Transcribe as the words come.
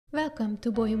Welcome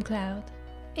to Boyum Cloud.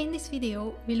 In this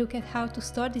video, we look at how to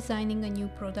start designing a new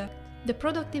product. The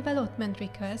Product Development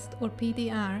Request, or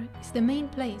PDR, is the main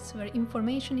place where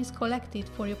information is collected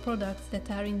for your products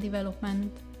that are in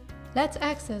development. Let's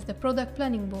access the Product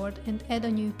Planning Board and add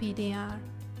a new PDR.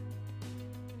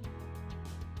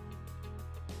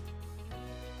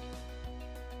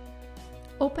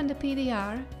 Open the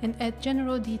PDR and add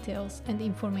general details and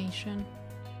information.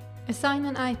 Assign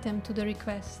an item to the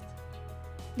request.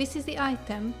 This is the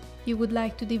item you would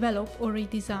like to develop or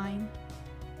redesign.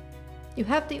 You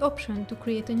have the option to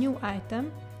create a new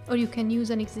item, or you can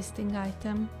use an existing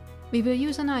item. We will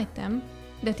use an item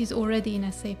that is already in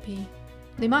SAP.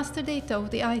 The master data of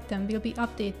the item will be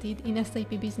updated in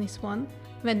SAP Business One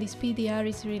when this PDR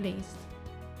is released.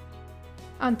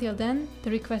 Until then,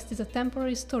 the request is a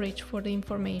temporary storage for the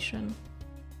information.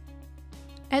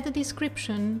 Add a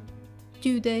description,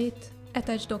 due date,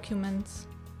 attach documents.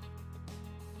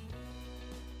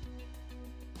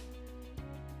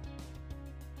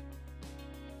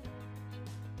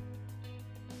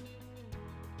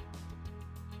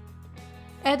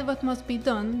 Add what must be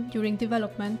done during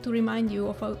development to remind you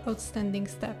of outstanding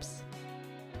steps.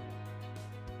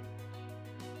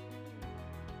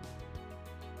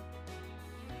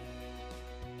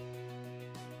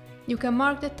 You can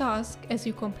mark the task as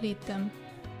you complete them.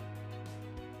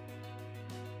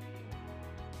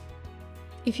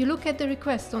 If you look at the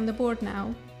request on the board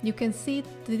now, you can see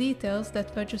the details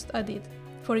that were just added,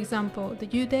 for example, the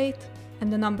due date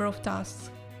and the number of tasks.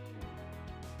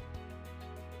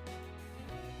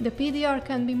 The PDR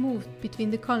can be moved between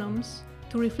the columns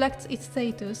to reflect its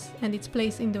status and its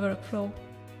place in the workflow.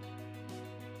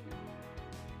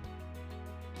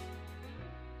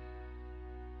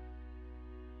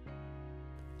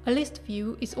 A list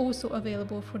view is also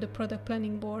available for the Product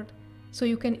Planning Board, so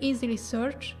you can easily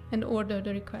search and order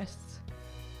the requests.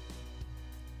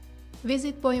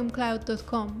 Visit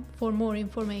boyumcloud.com for more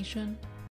information.